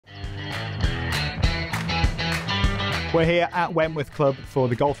We're here at Wentworth Club for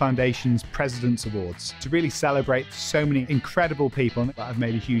the Golf Foundation's President's Awards to really celebrate so many incredible people that have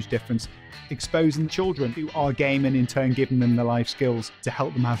made a huge difference, exposing children to our game and in turn giving them the life skills to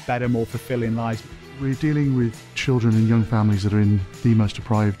help them have better, more fulfilling lives. We're dealing with children and young families that are in the most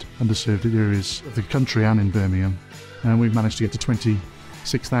deprived, underserved areas of the country and in Birmingham. And we've managed to get to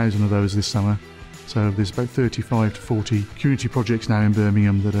 26,000 of those this summer. So there's about 35 to 40 community projects now in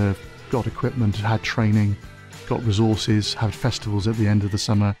Birmingham that have got equipment, had training, got resources, have festivals at the end of the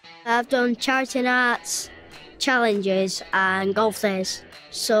summer. I've done charity and arts challenges and golf days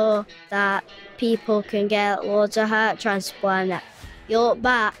so that people can get loads of heart transplant. You look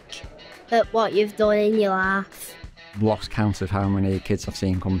back at what you've done in your life. Lost count of how many kids I've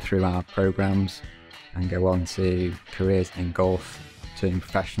seen come through our programmes and go on to careers in golf, turning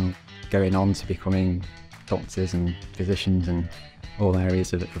professional, going on to becoming doctors and physicians and all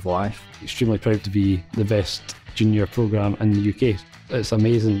areas of life. Extremely proud to be the best junior programme in the UK. It's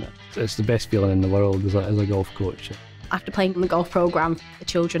amazing. It's the best feeling in the world as a golf coach. After playing in the golf programme, the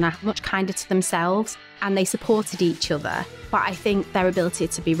children are much kinder to themselves and they supported each other. But I think their ability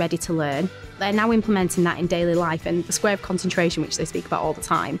to be ready to learn, they're now implementing that in daily life, and the square of concentration, which they speak about all the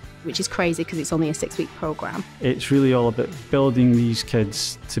time, which is crazy because it's only a 6-week programme. It's really all about building these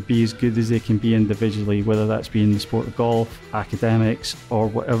kids to be as good as they can be individually, whether that's being the sport of golf, academics, or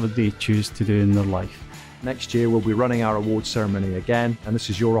whatever they choose to do in their life. Next year we'll be running our awards ceremony again, and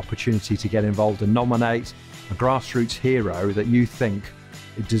this is your opportunity to get involved and nominate a grassroots hero that you think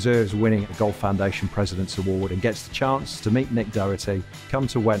it deserves winning a Golf Foundation President's Award and gets the chance to meet Nick Dougherty, come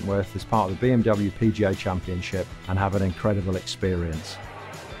to Wentworth as part of the BMW PGA Championship and have an incredible experience.